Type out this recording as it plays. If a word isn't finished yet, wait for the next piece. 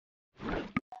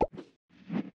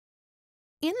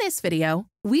In this video,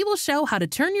 we will show how to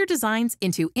turn your designs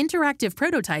into interactive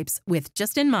prototypes with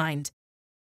Justinmind.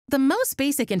 The most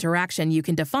basic interaction you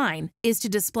can define is to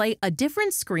display a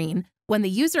different screen when the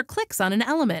user clicks on an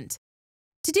element.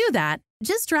 To do that,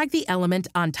 just drag the element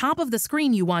on top of the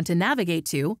screen you want to navigate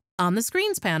to on the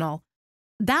Screens panel.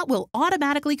 That will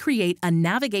automatically create a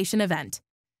navigation event.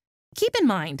 Keep in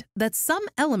mind that some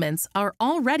elements are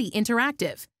already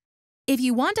interactive. If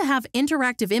you want to have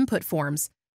interactive input forms,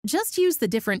 just use the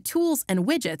different tools and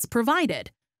widgets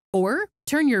provided, or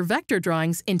turn your vector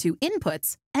drawings into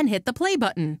inputs and hit the play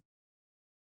button.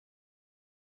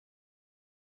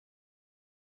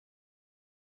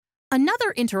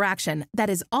 Another interaction that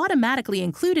is automatically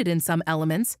included in some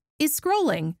elements is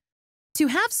scrolling. To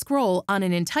have scroll on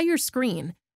an entire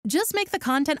screen, just make the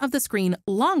content of the screen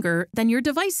longer than your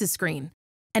device's screen,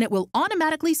 and it will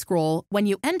automatically scroll when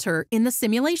you enter in the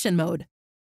simulation mode.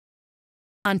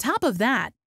 On top of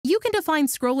that, you can define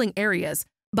scrolling areas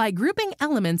by grouping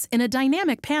elements in a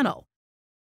dynamic panel,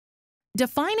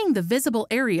 defining the visible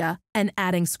area, and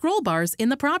adding scroll bars in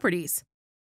the properties.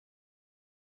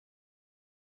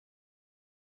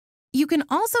 You can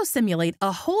also simulate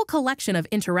a whole collection of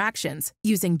interactions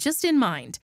using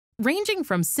Justinmind, ranging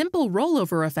from simple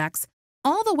rollover effects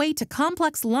all the way to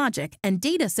complex logic and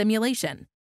data simulation.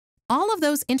 All of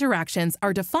those interactions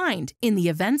are defined in the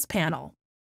Events panel.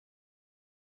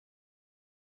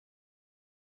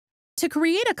 To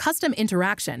create a custom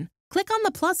interaction, click on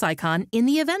the plus icon in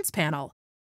the Events panel.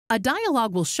 A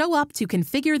dialog will show up to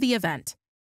configure the event.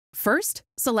 First,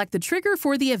 select the trigger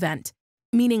for the event,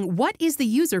 meaning what is the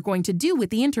user going to do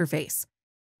with the interface.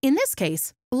 In this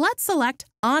case, let's select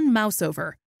On Mouse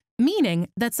Over, meaning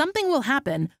that something will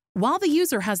happen while the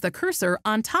user has the cursor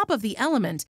on top of the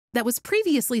element that was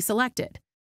previously selected.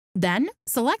 Then,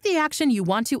 select the action you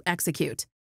want to execute.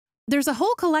 There's a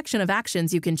whole collection of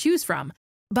actions you can choose from,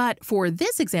 but for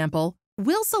this example,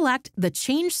 we'll select the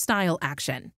Change Style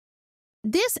action.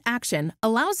 This action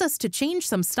allows us to change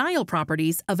some style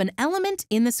properties of an element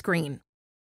in the screen.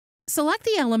 Select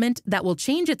the element that will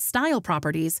change its style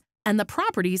properties and the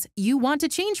properties you want to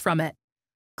change from it.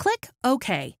 Click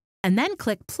OK, and then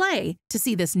click Play to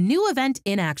see this new event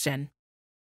in action.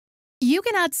 You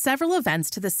can add several events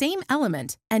to the same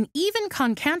element and even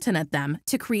concatenate them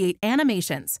to create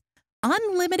animations.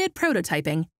 Unlimited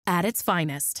prototyping at its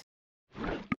finest.